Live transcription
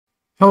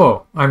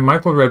Hello, I'm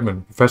Michael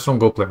Redmond, professional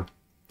Go player.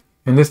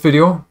 In this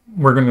video,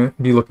 we're going to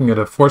be looking at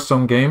a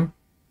 4-stone game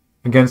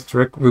against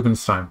Rick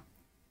Rubenstein.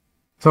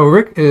 So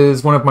Rick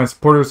is one of my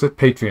supporters at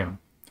Patreon.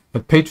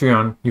 At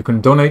Patreon, you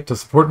can donate to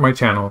support my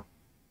channel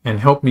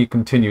and help me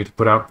continue to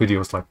put out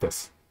videos like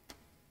this.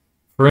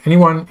 For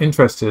anyone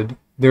interested,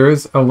 there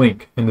is a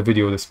link in the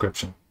video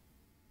description.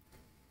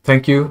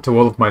 Thank you to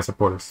all of my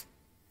supporters.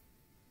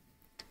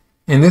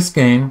 In this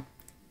game,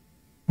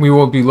 we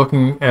will be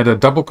looking at a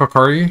double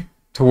kakari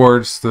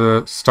towards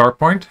the star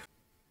point.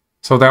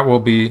 So that will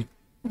be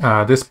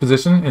this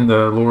position in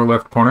the lower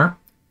left corner.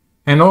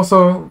 And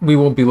also we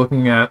will be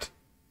looking at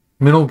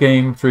middle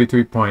game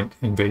 3-3-point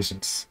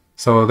invasions.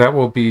 So that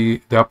will be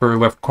the upper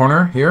left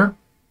corner here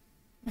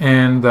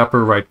and the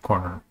upper right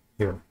corner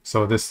here.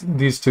 So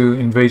these two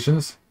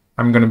invasions,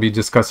 I'm going to be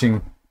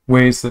discussing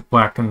ways that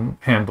black can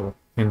handle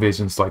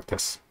invasions like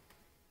this.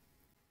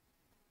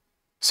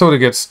 So to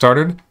get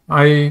started,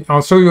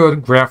 I'll show you a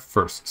graph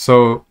first.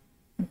 So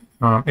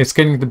it's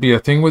getting to be a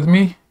thing with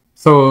me.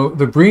 So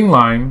the green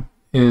line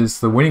is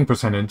the winning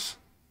percentage,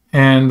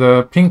 and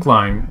the pink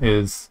line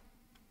is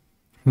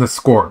the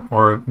score,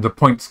 or the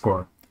point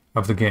score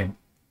of the game.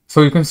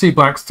 So you can see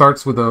black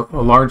starts with a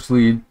large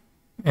lead,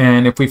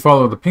 and if we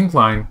follow the pink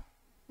line,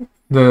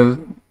 the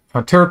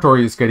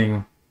territory is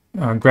getting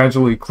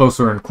gradually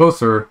closer and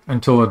closer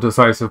until a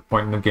decisive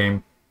point in the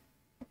game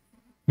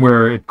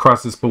where it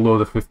crosses below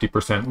the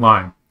 50%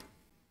 line.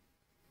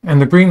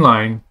 And the green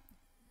line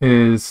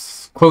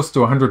is close to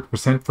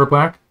 100% for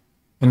black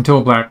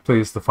until black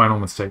plays the final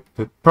mistake.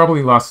 It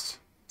probably lost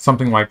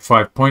something like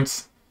 5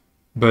 points,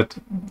 but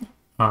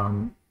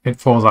it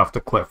falls off the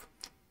cliff.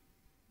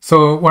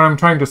 So what I'm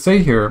trying to say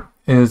here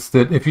is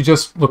that if you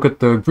just look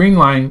at the green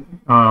line,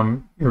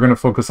 you're going to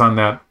focus on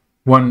that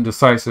one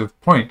decisive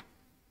point.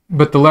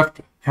 But the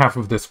left half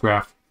of this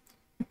graph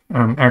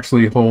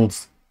actually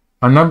holds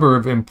a number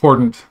of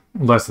important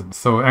lessons.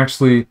 So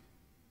actually,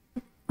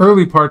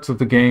 early parts of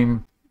the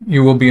game,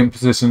 you will be in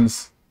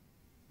positions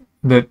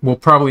that will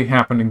probably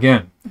happen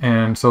again.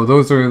 And so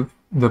those are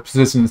the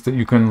positions that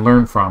you can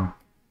learn from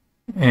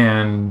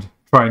and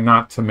try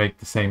not to make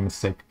the same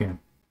mistake again.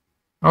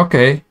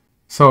 Okay,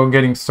 so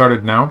getting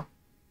started now.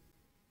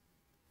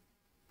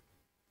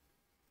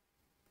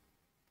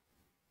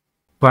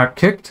 Black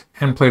kicked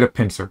and played a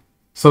pincer.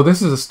 So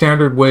this is a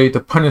standard way to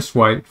punish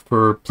white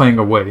for playing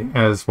away,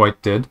 as white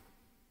did.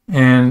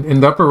 And in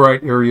the upper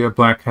right area,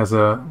 black has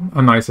a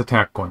nice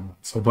attack going on.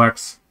 So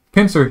black's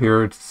pincer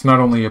here, it's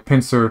not only a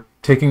pincer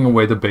taking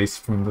away the base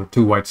from the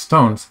two white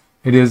stones,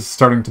 it is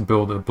starting to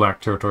build a black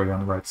territory on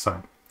the right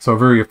side. So a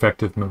very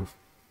effective move.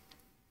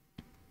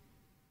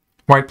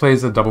 White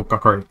plays a double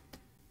kakari.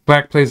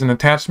 Black plays an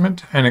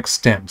attachment and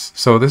extends.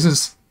 So this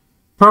is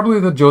probably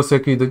the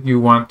joseki that you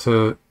want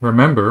to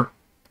remember.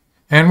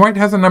 And white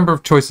has a number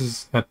of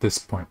choices at this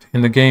point.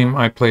 In the game,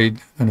 I played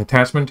an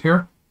attachment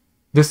here.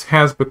 This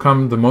has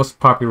become the most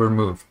popular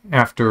move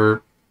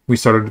after we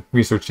started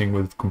researching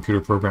with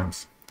computer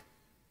programs.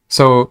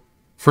 So,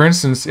 for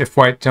instance, if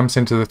white jumps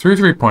into the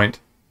 3-3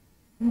 point,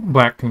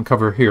 black can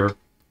cover here.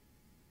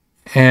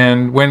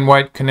 And when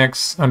white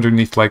connects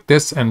underneath like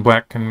this, and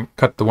black can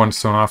cut the one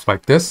stone off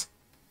like this,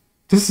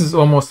 this is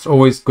almost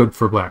always good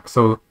for black.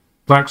 So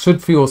black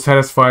should feel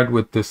satisfied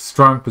with this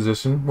strong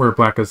position where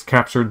black has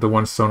captured the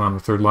one stone on the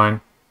third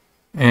line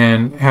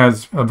and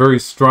has a very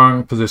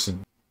strong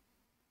position.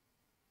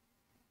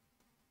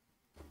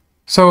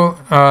 So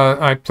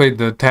I played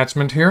the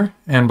attachment here,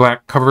 and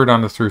black covered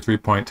on the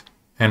 3-3 point,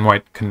 and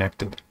white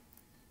connected.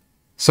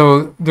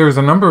 So there's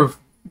a number of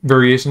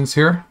variations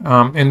here.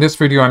 In this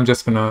video, I'm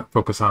just going to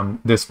focus on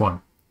this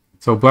one.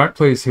 So black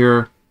plays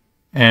here,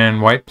 and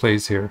white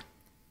plays here,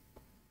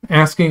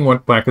 asking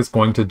what black is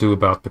going to do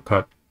about the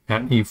cut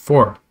at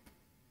e4.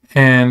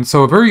 And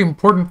so a very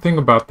important thing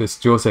about this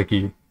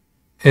joseki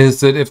is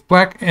that if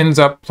black ends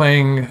up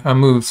playing a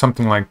move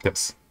something like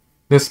this,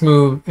 this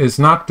move is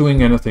not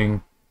doing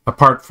anything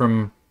apart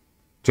from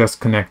just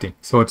connecting.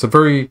 So it's a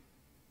very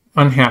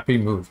unhappy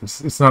move.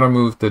 It's not a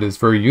move that is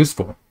very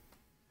useful.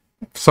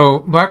 So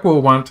black will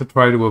want to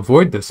try to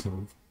avoid this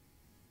move.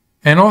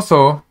 And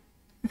also,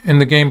 in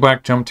the game,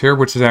 black jumped here,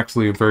 which is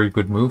actually a very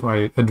good move.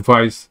 I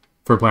advise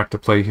for black to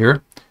play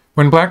here.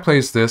 When black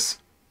plays this,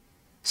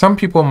 some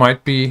people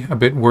might be a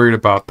bit worried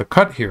about the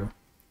cut here.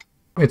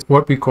 It's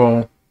what we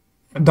call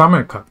a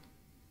dame cut.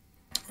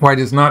 White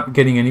is not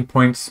getting any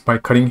points by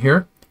cutting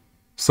here,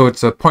 so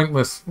it's a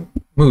pointless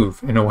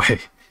move in a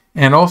way.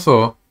 And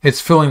also,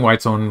 it's filling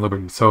white's own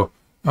liberty. So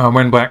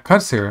when black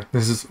cuts here,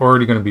 this is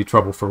already going to be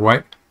trouble for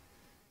white.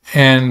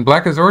 And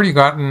black has already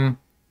gotten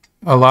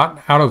a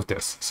lot out of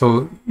this.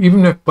 So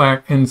even if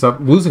black ends up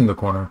losing the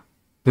corner,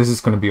 this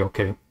is going to be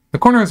okay. The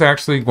corner is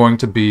actually going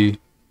to be,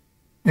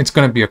 it's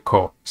going to be a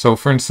ko. So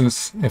for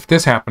instance, if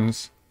this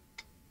happens,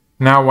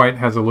 now white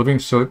has a living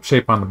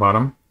shape on the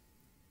bottom.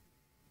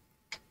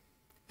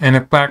 And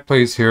if black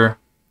plays here,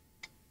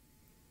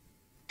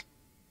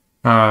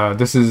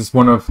 this is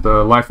one of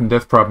the life and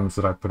death problems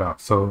that I put out.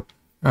 So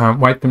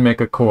white can make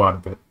a ko out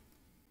of it.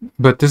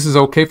 But this is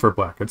okay for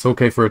black. It's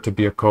okay for it to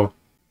be a ko.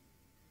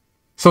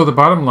 So the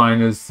bottom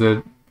line is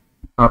that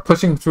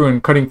pushing through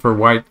and cutting for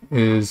white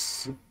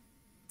is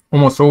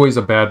almost always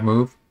a bad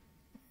move,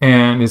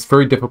 and it's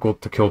very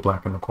difficult to kill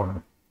black in the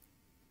corner.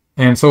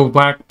 And so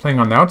black playing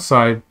on the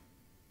outside,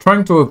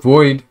 trying to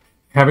avoid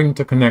having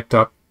to connect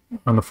up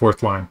on the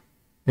fourth line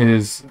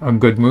is a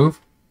good move.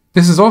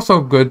 This is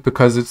also good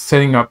because it's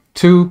setting up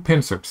two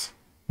pincers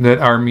that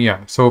are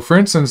Miai. So for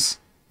instance,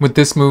 with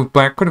this move,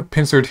 black could have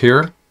pincered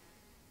here,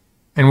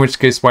 in which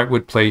case white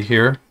would play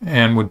here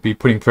and would be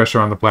putting pressure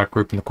on the black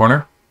group in the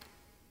corner.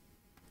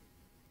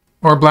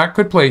 Or black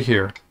could play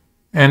here,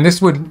 and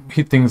this would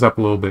heat things up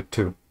a little bit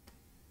too.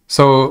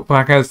 So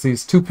black has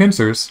these two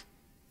pincers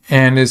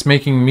and is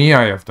making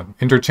Miai of them,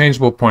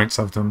 interchangeable points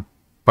of them,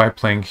 by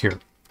playing here.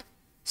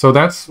 So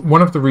that's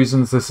one of the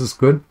reasons this is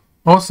good.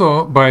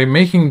 Also, by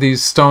making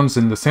these stones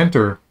in the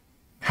center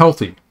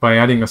healthy, by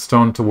adding a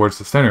stone towards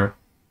the center,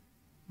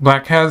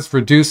 black has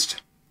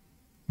reduced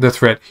the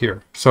threat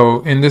here.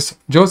 So in this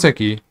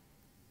Joseki,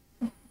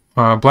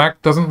 black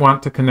doesn't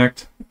want to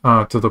connect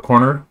to the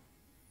corner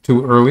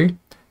too early,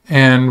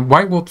 and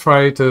white will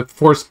try to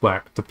force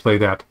black to play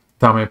that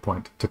dame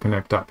point to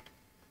connect up.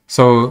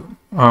 So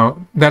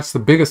that's the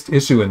biggest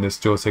issue in this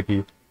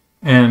Joseki,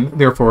 and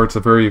therefore it's a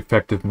very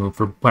effective move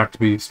for black to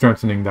be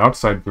strengthening the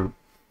outside group,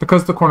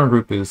 because the corner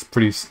group is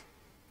pretty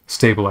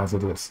stable as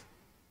it is.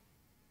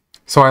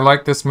 So I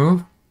like this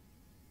move.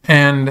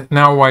 And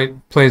now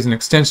white plays an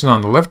extension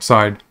on the left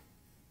side.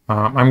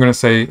 I'm going to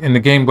say in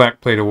the game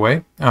black played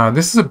away.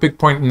 This is a big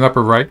point in the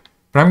upper right,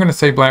 but I'm going to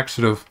say black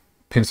should have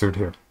pincered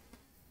here.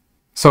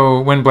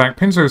 So when black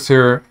pincers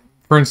here,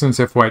 for instance,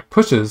 if white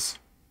pushes,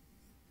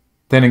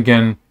 then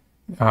again,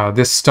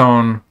 this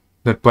stone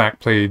that black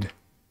played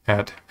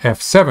at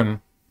f7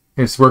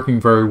 is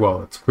working very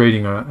well. It's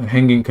creating a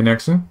hanging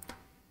connection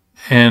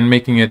and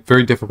making it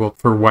very difficult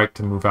for white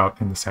to move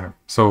out in the center.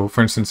 So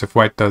for instance, if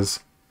white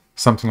does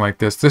something like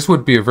this, this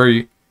would be a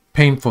very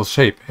painful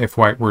shape if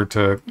white were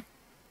to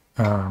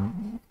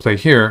play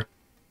here,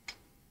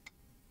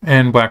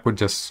 and black would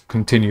just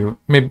continue,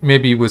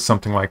 maybe with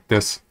something like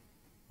this,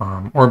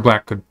 or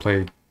black could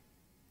play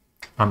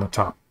on the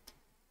top.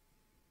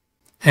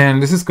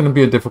 And this is going to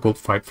be a difficult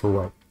fight for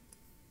white.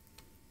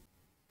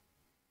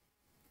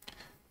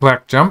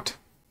 Black jumped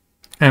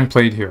and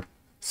played here.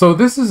 So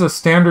this is a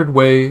standard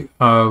way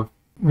of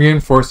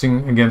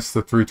reinforcing against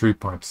the 3-3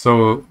 points.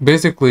 So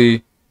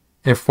basically,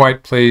 if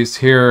white plays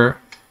here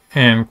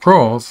and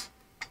crawls,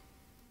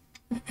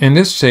 in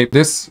this shape,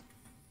 this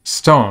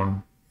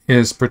stone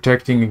is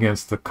protecting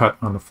against the cut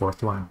on the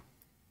fourth line.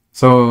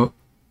 So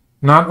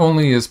not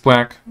only is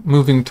black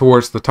moving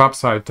towards the top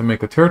side to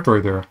make a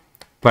territory there,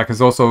 black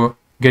is also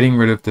getting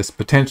rid of this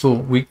potential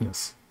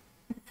weakness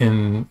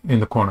in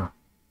the corner.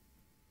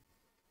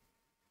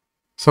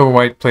 So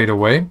white played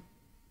away.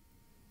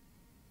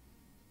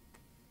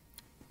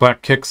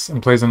 Black kicks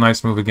and plays a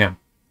nice move again.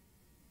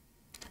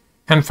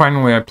 And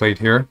finally I played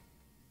here.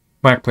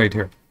 Black played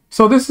here.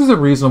 So this is a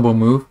reasonable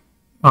move.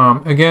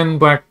 Again,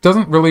 black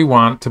doesn't really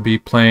want to be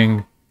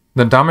playing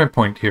the dame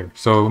point here.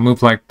 So a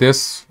move like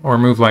this or a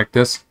move like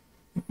this,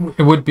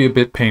 it would be a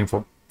bit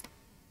painful.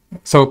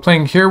 So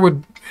playing here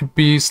would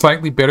be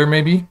slightly better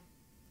maybe,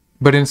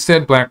 but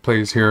instead black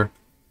plays here,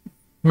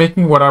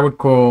 making what I would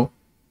call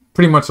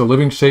pretty much a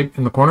living shape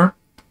in the corner.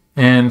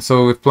 And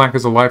so if black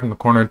is alive in the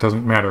corner, it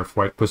doesn't matter if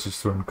white pushes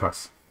through and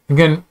cuts.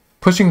 Again,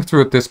 pushing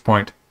through at this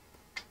point,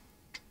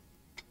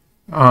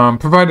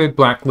 provided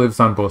black lives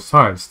on both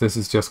sides, this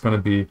is just going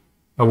to be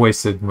a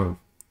wasted move.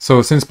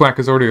 So since black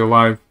is already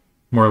alive,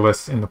 more or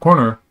less in the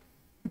corner,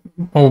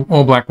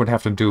 all black would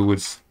have to do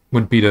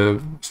would be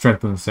to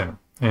strengthen the center.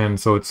 And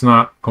so it's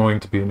not going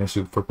to be an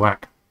issue for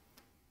black.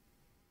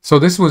 So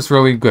this was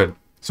really good.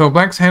 So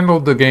black's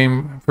handled the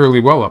game fairly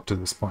well up to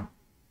this point.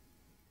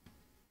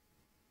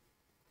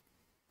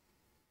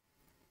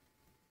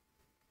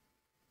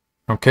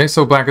 Okay,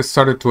 so black has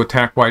started to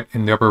attack white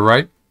in the upper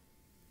right.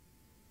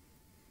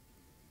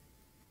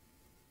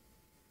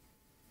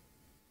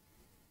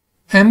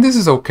 And this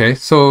is okay.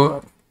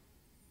 So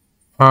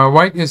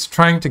white is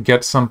trying to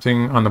get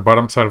something on the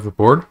bottom side of the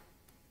board.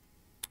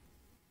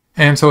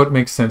 And so it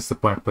makes sense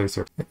that black plays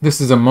here. This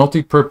is a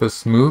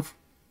multi-purpose move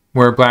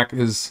where black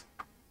is,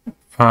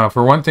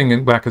 for one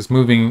thing, black is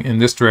moving in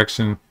this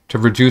direction to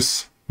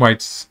reduce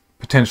white's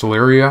potential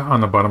area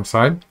on the bottom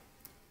side.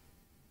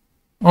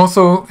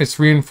 Also, it's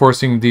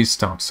reinforcing these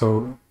stones.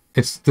 So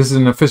this is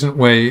an efficient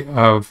way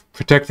of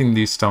protecting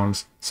these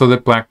stones so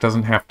that black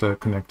doesn't have to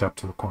connect up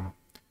to the corner.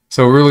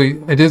 So really,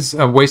 it is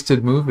a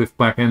wasted move if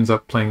black ends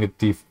up playing at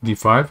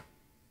d5.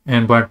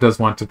 And black does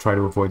want to try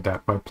to avoid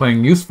that by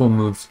playing useful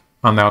moves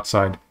on the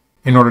outside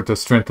in order to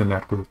strengthen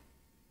that group.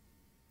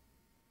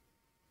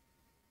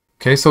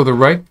 Okay, so the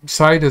right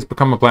side has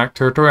become a black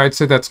territory. I'd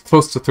say that's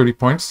close to 30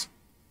 points.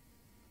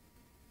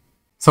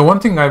 So one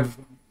thing I've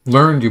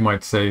learned, you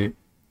might say,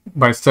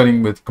 by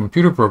studying with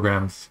computer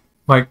programs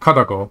like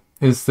AlphaGo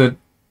is that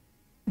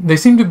they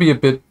seem to be a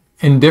bit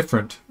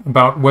indifferent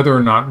about whether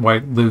or not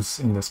white lives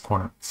in this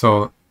corner.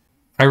 So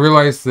I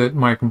realize that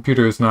my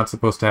computer is not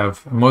supposed to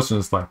have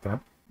emotions like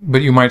that.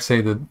 but you might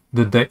say that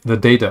the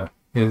data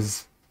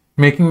is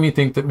making me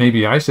think that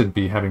maybe I should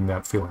be having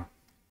that feeling.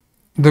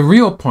 The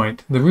real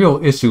point, the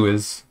real issue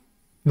is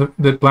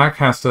that black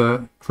has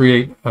to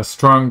create a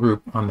strong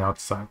group on the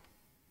outside.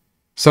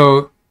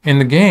 So in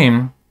the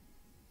game,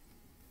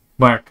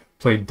 black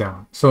played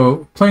down.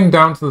 So playing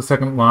down to the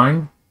second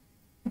line,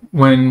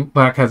 when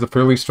black has a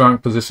fairly strong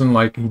position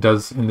like he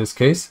does in this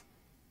case,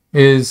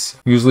 is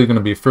usually going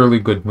to be a fairly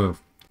good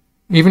move.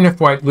 Even if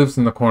white lives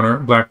in the corner,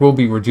 black will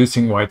be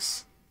reducing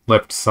white's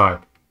left side.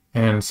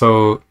 And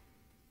so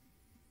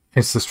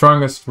it's the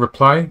strongest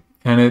reply,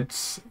 and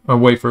it's a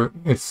way for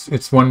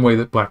it's one way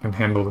that black can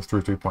handle the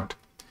through 3-point.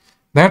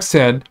 That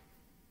said,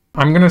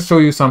 I'm going to show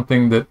you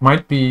something that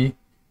might be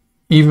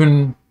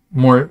even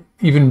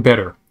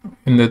better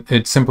in that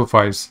it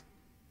simplifies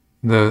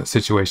the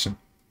situation.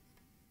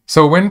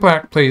 So when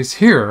black plays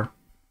here,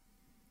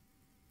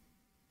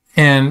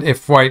 and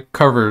if white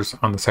covers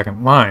on the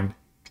second line,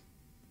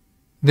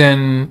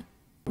 then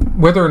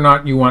whether or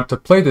not you want to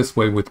play this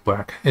way with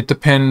black, it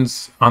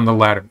depends on the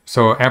ladder.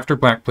 So after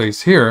black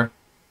plays here,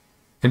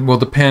 it will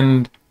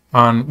depend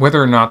on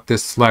whether or not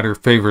this ladder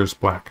favors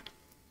black.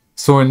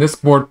 So in this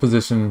board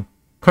position,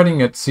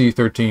 cutting at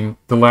c13,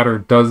 the ladder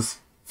does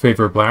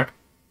favor black,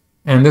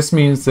 and this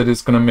means that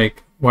it's going to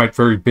make white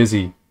very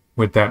busy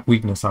with that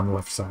weakness on the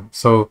left side.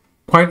 So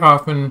quite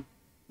often,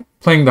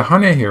 playing the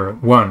hane here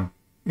at 1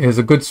 is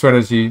a good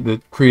strategy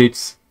that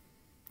creates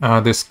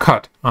this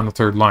cut on the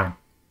third line.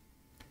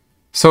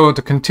 So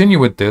to continue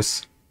with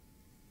this,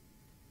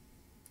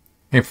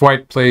 if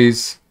white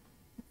plays,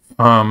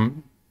 white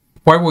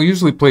will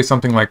usually play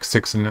something like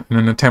 6 in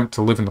an attempt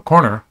to live in the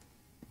corner,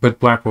 but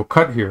black will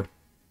cut here.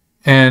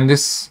 And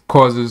this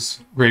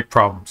causes great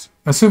problems,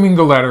 assuming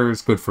the ladder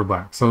is good for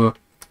black. So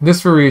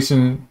this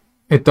variation,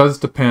 it does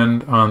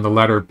depend on the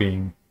ladder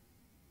being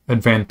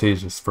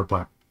advantageous for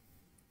black.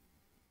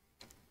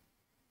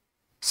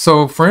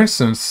 So for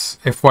instance,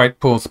 if white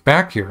pulls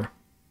back here,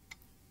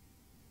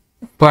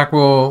 black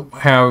will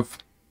have,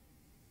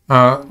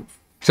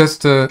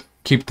 just to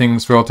keep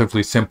things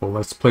relatively simple,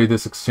 let's play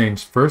this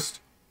exchange first,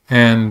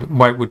 and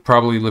white would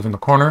probably live in the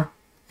corner,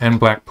 and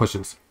black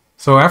pushes.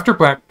 So after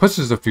black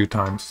pushes a few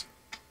times,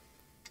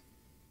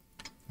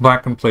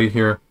 black can play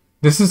here.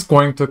 This is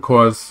going to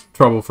cause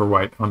trouble for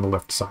white on the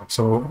left side.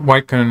 So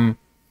white can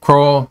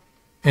crawl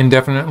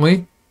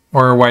indefinitely,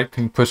 or white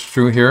can push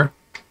through here,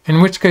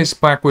 in which case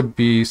black would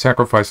be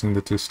sacrificing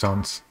the 2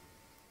 stones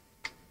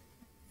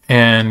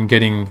and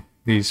getting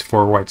these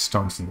 4 white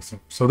stones in the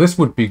center. So this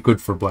would be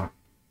good for black.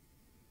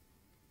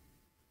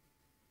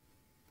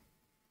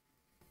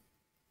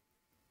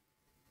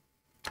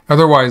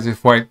 Otherwise,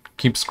 if white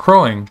keeps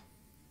crawling,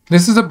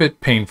 this is a bit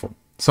painful.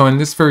 So in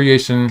this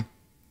variation,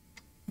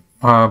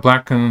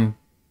 black can,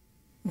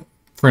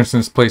 for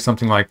instance, play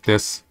something like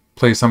this,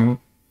 play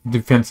some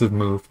defensive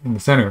move in the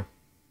center,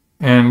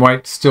 and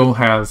white still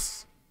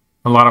has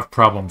a lot of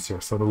problems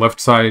here. So the left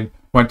side,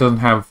 white doesn't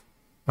have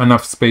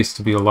enough space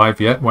to be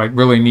alive yet. White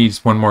really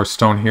needs 1 more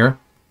stone here,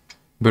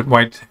 but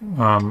white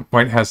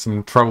has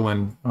some trouble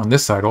on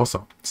this side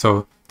also.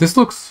 So this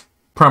looks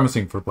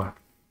promising for black.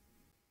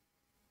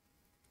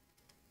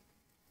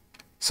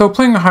 So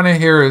playing a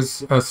hane here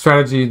is a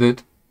strategy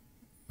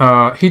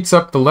that heats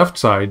up the left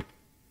side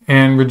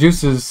and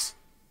reduces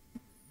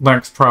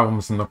black's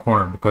problems in the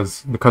corner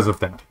because of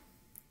that.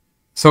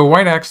 So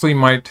white actually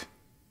might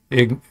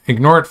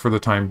ignore it for the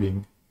time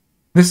being.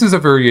 This is a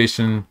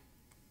variation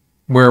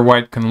where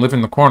white can live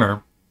in the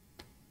corner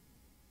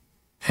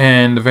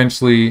and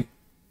eventually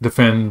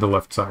defend the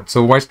left side.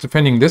 So white's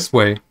defending this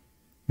way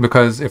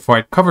because if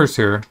white covers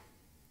here,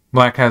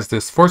 black has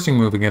this forcing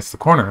move against the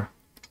corner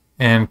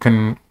and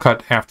can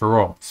cut after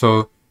all.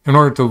 So in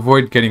order to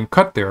avoid getting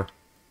cut there,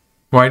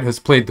 white has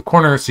played the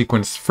corner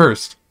sequence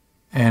first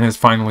and has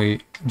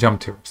finally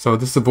jumped here. So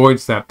this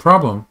avoids that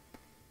problem,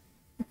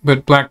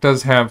 but black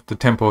does have the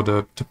tempo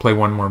to play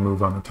 1 more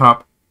move on the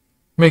top,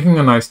 making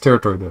a nice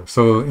territory there.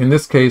 So in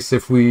this case,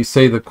 if we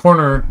say the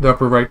corner, the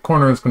upper right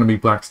corner is going to be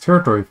black's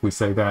territory, if we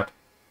say that,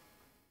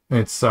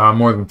 it's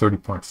more than 30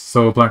 points.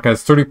 So black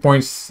has 30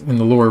 points in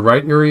the lower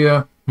right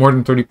area, more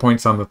than 30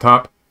 points on the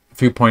top, a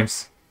few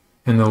points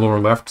in the lower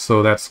left,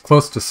 so that's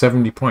close to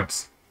 70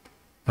 points.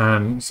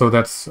 And so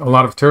that's a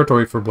lot of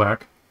territory for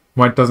black.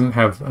 White doesn't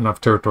have enough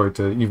territory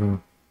to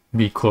even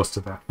be close to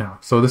that now.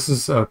 So this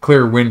is a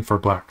clear win for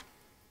black.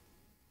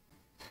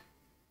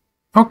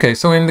 Okay,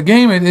 so in the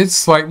game it is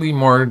slightly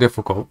more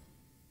difficult.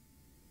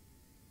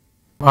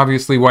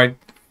 Obviously white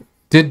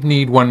did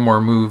need 1 more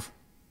move.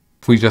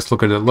 If we just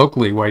look at it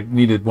locally, white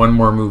needed 1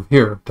 more move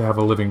here to have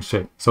a living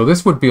shape. So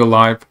this would be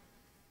alive.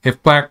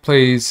 If black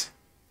plays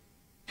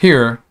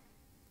here,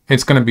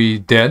 it's going to be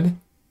dead.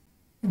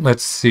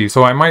 Let's see.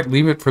 So I might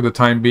leave it for the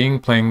time being,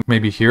 playing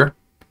maybe here.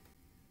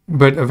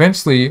 But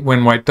eventually,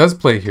 when white does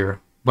play here,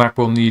 black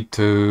will need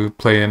to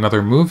play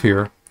another move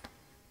here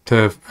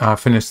to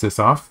finish this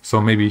off.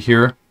 So maybe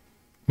here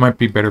might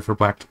be better for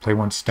black to play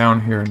once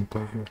down here and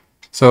play here.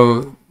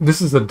 So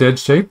this is a dead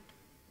shape,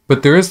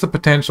 but there is the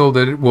potential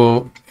that it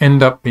will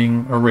end up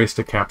being a race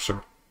to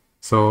capture.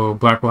 So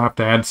black will have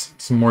to add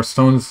some more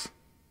stones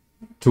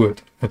to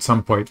it at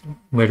some point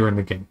later in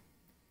the game.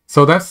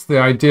 So that's the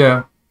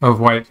idea of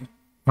white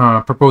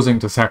proposing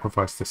to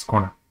sacrifice this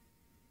corner.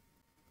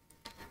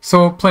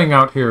 So playing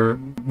out here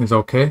is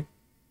okay.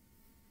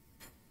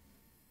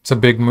 It's a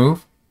big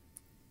move.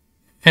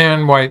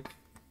 And white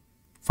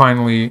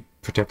finally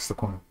protects the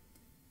corner.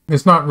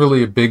 It's not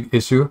really a big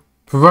issue,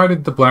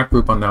 provided the black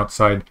group on the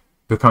outside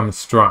becomes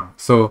strong.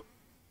 So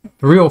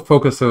the real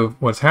focus of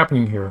what's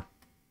happening here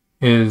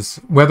is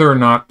whether or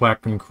not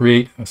black can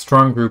create a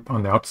strong group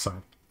on the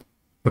outside.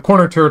 The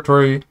corner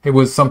territory, it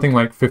was something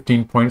like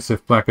 15 points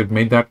if black had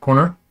made that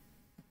corner.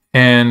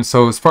 And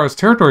so as far as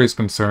territory is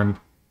concerned,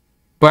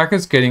 black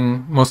is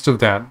getting most of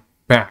that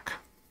back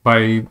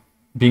by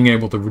being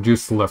able to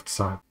reduce the left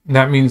side. And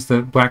that means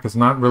that black has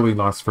not really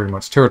lost very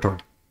much territory.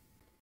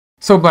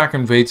 So black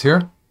invades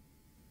here.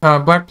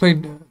 Black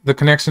played the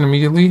connection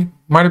immediately.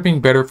 Might have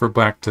been better for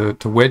black to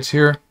wedge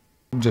here,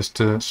 just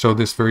to show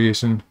this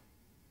variation.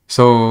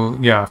 So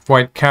yeah, if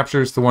white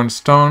captures the one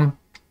stone,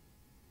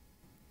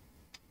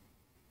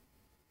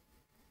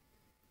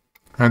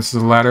 that's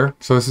the ladder.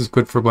 So this is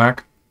good for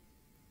black.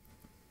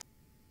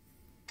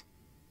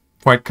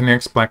 If white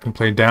connects, black can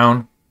play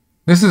down.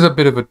 This is a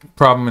bit of a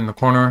problem in the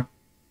corner.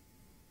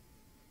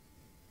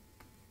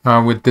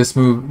 With this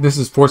move, this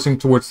is forcing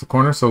towards the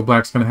corner, so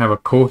black's going to have a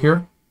ko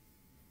here.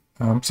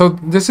 So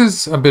this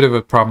is a bit of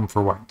a problem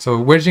for white. So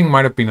wedging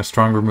might have been a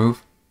stronger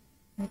move.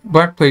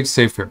 Black played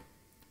safe here.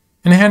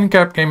 In a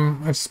handicap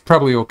game, it's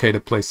probably okay to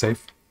play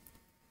safe.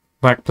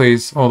 Black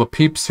plays all the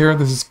peeps here.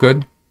 This is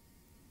good.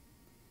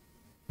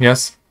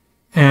 Yes.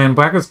 And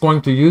black is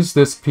going to use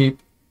this peep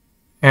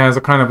as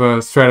a kind of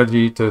a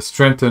strategy to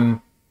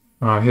strengthen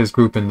his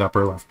group in the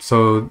upper left.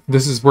 So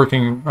this is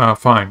working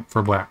fine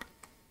for black.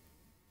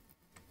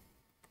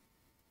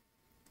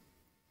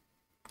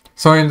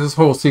 So in this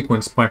whole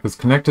sequence, black is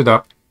connected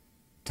up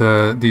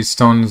to these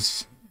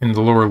stones in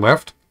the lower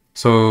left.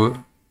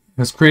 So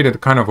it's created a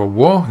kind of a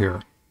wall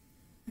here.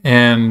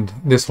 And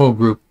this whole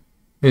group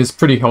is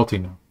pretty healthy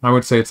now. I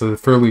would say it's a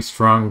fairly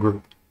strong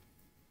group.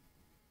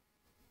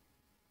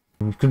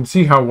 You can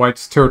see how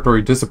white's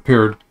territory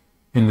disappeared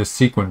in this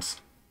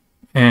sequence.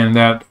 And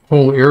that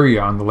whole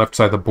area on the left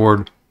side of the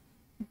board,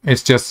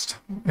 it's just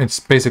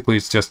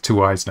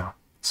two eyes now.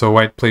 So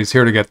white plays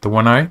here to get the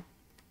one eye.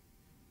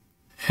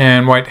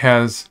 And white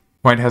has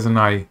an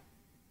eye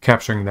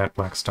capturing that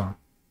black stone.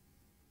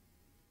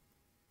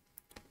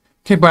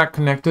 Okay, black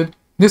connected.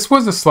 This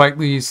was a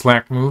slightly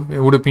slack move. It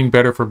would have been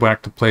better for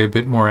black to play a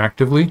bit more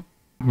actively.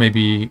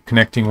 Maybe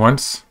connecting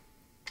once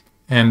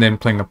and then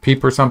playing a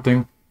peep or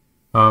something.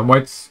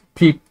 White's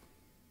peep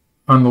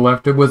on the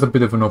left, it was a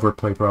bit of an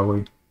overplay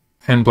probably.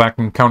 And black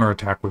can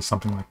counterattack with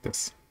something like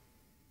this.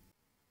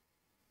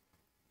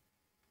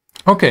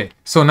 Okay,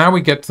 so now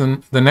we get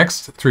to the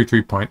next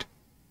 3-3 point.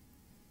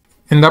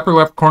 In the upper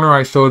left corner,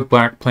 I showed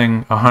black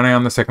playing a hane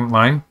on the second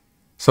line.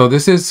 So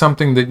this is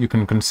something that you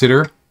can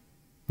consider.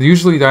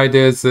 Usually the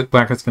idea is that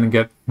black is going to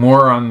get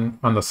more on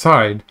the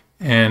side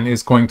and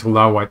is going to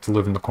allow white to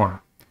live in the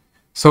corner.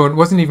 So it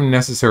wasn't even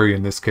necessary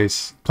in this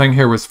case. Playing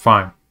here was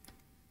fine.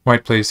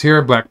 White plays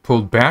here, black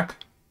pulled back,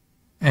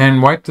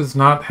 and white does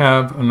not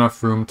have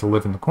enough room to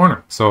live in the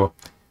corner. So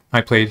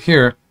I played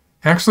here.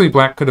 Actually,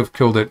 black could have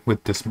killed it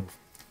with this move.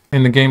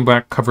 In the game,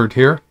 black covered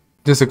here.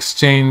 This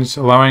exchange,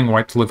 allowing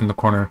white to live in the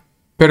corner,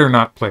 better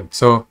not played.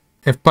 So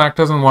if black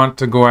doesn't want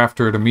to go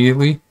after it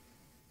immediately,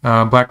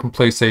 black can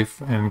play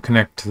safe and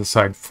connect to the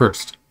side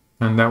first.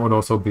 And that would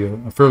also be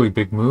a fairly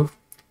big move.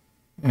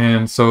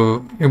 And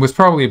so it was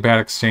probably a bad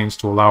exchange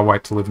to allow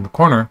white to live in the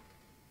corner.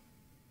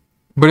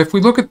 But if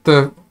we look at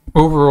the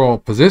overall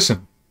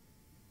position,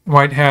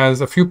 white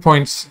has a few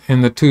points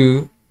in the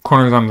two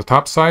corners on the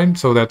top side,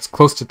 so that's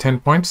close to 10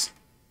 points.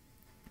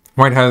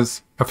 White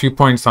has a few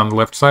points on the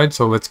left side,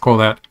 so let's call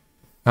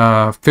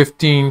that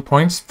 15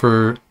 points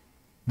for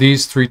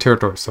these three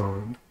territories.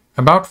 So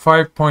about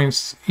 5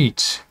 points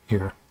each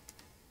here.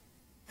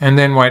 And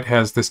then white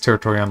has this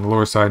territory on the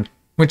lower side,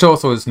 which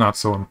also is not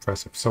so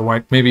impressive. So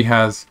white maybe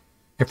has,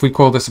 if we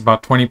call this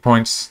about 20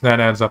 points, that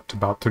adds up to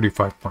about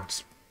 35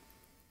 points.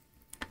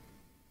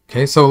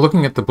 Okay, so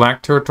looking at the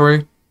black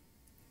territory,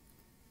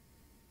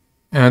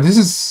 this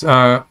is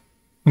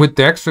with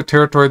the extra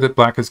territory that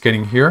black is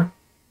getting here,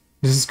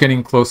 this is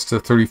getting close to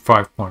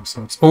 35 points.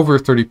 So it's over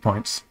 30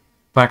 points.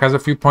 Black has a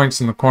few points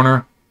in the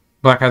corner.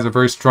 Black has a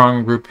very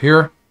strong group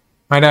here.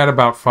 I'd add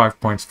about 5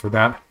 points for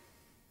that.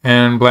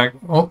 And black,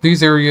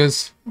 these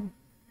areas,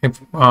 if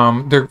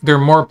they're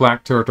more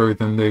black territory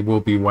than they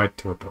will be white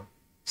territory.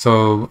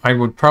 So I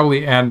would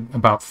probably add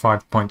about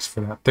 5 points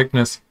for that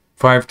thickness.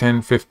 5,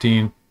 10,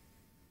 15.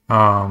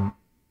 I'd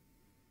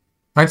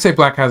say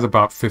black has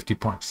about 50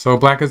 points. So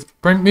black is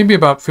maybe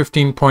about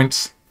 15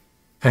 points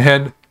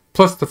ahead,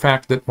 plus the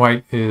fact that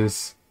white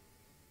is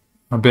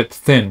a bit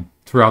thin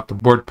throughout the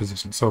board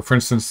position. So for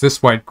instance,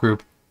 this white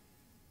group,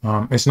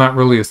 it's not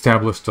really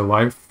established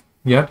alive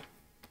yet.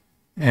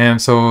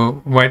 And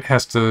so white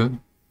has to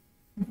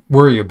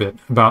worry a bit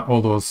about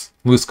all those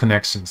loose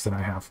connections that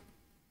I have.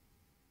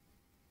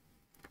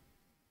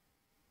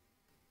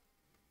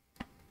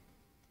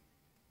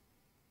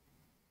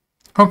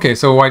 Okay,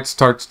 so white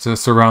starts to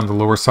surround the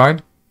lower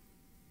side.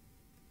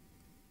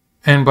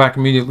 And black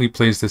immediately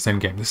plays this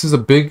endgame. This is a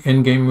big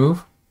endgame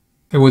move.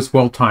 It was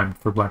well timed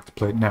for black to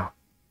play it now.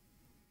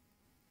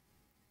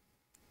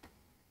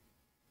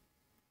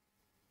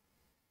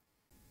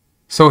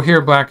 So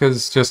here black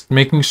is just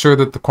making sure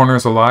that the corner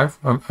is alive.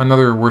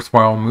 Another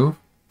worthwhile move.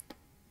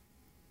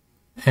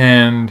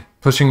 And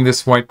pushing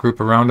this white group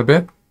around a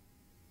bit.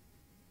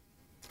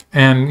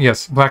 And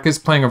yes, black is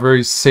playing a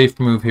very safe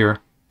move here.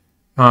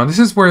 This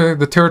is where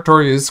the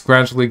territory is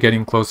gradually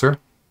getting closer.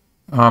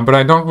 But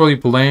I don't really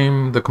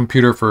blame the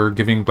computer for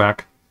giving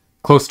black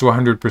close to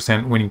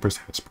 100% winning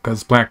percentage,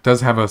 because black does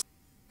have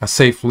a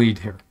safe lead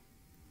here.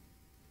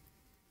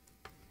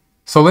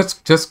 So let's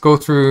just go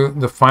through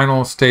the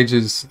final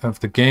stages of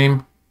the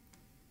game.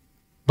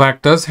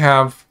 Black does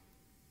have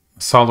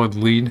a solid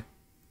lead.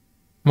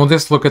 We'll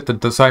just look at the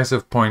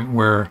decisive point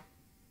where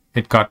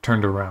it got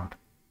turned around.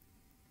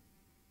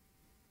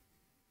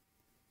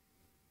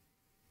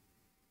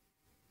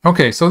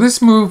 Okay, so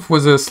this move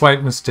was a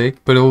slight mistake,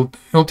 but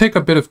it'll take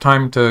a bit of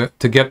time to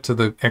get to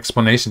the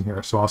explanation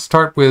here. So I'll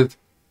start with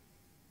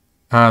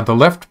the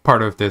left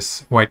part of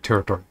this white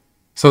territory.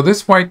 So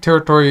this white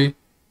territory,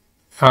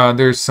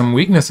 there's some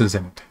weaknesses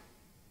in it.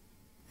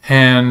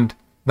 And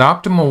the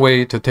optimal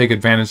way to take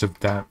advantage of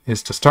that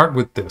is to start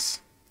with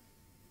this.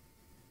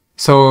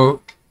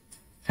 So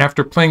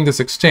after playing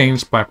this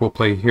exchange, black will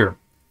play here.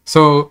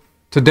 So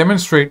to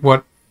demonstrate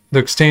what the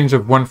exchange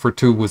of 1 for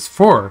 2 was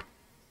for,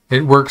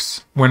 it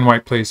works when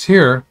white plays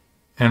here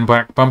and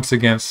black bumps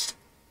against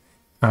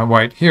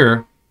white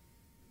here.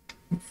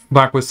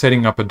 Black was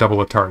setting up a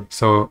double Atari.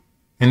 So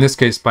in this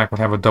case, black would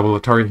have a double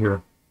Atari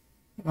here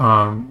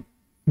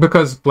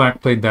because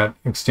black played that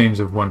exchange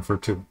of 1 for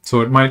 2.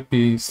 So it might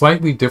be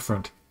slightly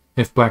different.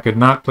 If black had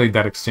not played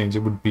that exchange,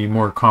 it would be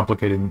more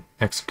complicated in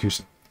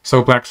execution.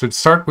 So black should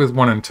start with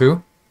 1 and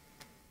 2.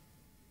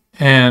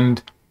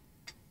 And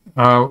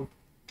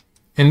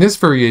in this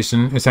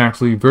variation, it's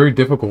actually very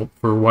difficult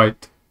for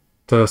white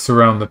to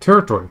surround the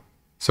territory.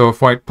 So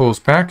if white pulls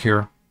back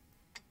here,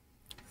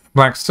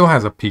 black still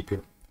has a peep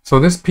here.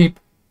 So this peep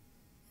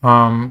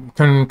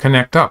can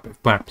connect up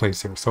if black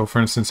plays here. So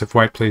for instance, if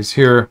white plays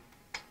here,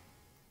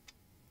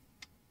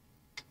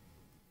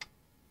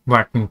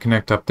 black can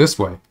connect up this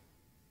way.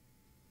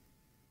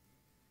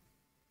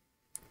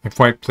 If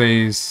white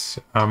plays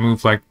a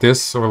move like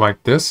this or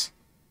like this,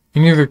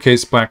 in either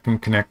case, black can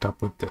connect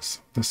up with this.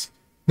 This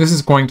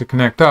is going to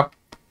connect up,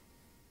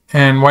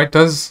 and white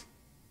does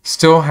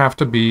still have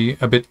to be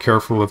a bit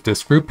careful of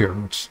this group here,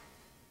 which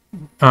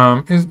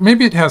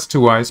maybe it has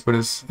 2 eyes, but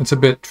it's a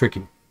bit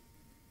tricky.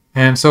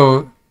 And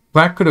so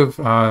black could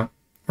have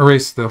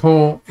erased the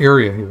whole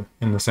area here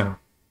in the center.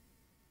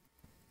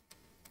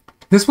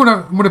 This would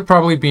have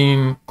probably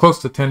been close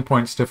to 10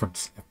 points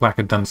difference if black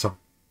had done so.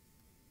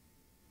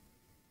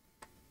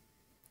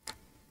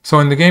 So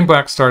in the game,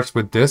 black starts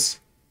with this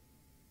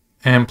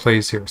and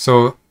plays here.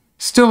 So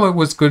still it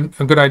was a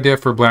good idea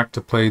for black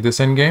to play this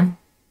endgame.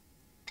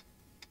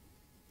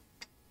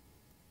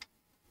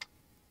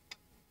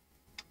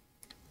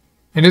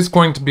 It is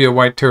going to be a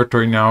white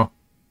territory now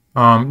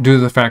due to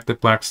the fact that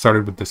black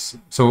started with this.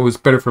 So it was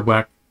better for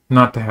black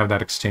not to have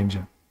that exchange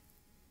in.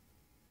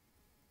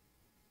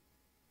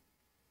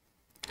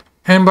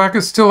 And black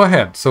is still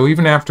ahead. So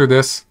even after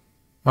this,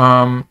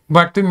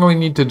 black didn't really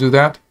need to do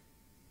that.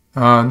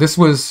 This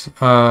was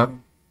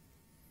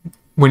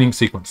winning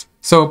sequence.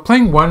 So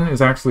playing 1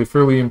 is actually a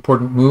fairly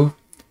important move.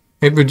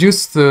 It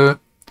reduced the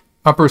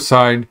upper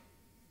side.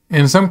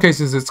 In some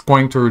cases, it's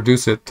going to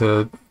reduce it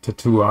to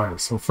 2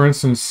 eyes. So for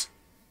instance,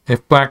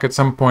 if black at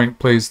some point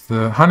plays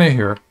the Hane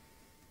here,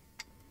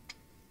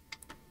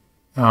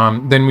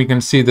 then we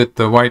can see that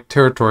the white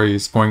territory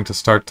is going to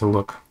start to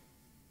look,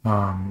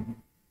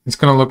 it's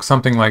going to look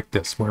something like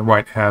this, where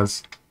white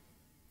has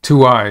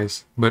 2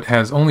 eyes, but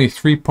has only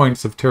 3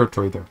 points of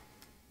territory there.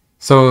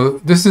 So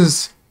this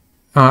is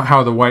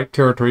how the white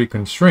territory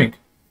can shrink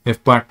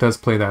if black does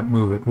play that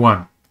move at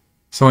 1.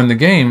 So in the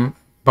game,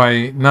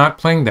 by not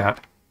playing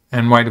that,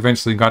 and white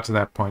eventually got to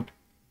that point,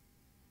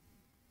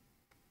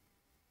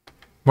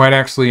 white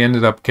actually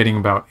ended up getting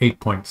about 8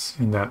 points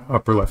in that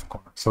upper left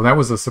corner. So that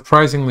was a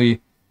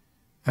surprisingly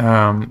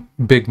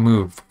big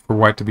move for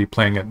white to be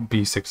playing at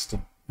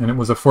b16. And it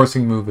was a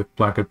forcing move if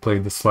black had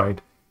played the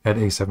slide at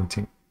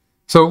a17.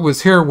 So it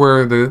was here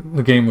where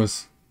the game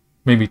was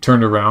maybe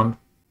turned around,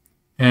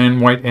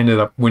 and white ended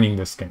up winning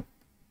this game.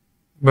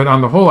 But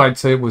on the whole, I'd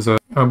say it was a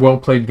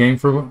well-played game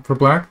for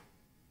black.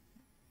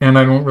 And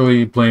I don't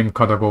really blame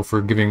Katago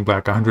for giving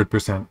black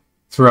 100%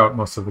 throughout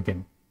most of the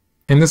game.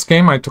 In this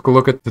game, I took a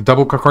look at the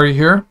double kakari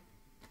here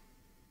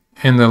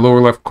in the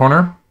lower left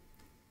corner,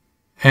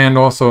 and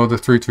also the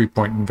 3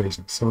 3-point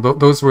invasions. So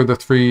those were the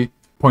 3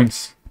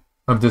 points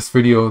of this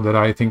video that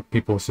I think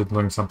people should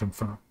learn something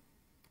from.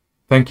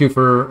 Thank you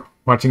for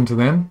watching to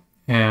then,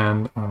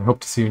 and I hope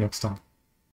to see you next time.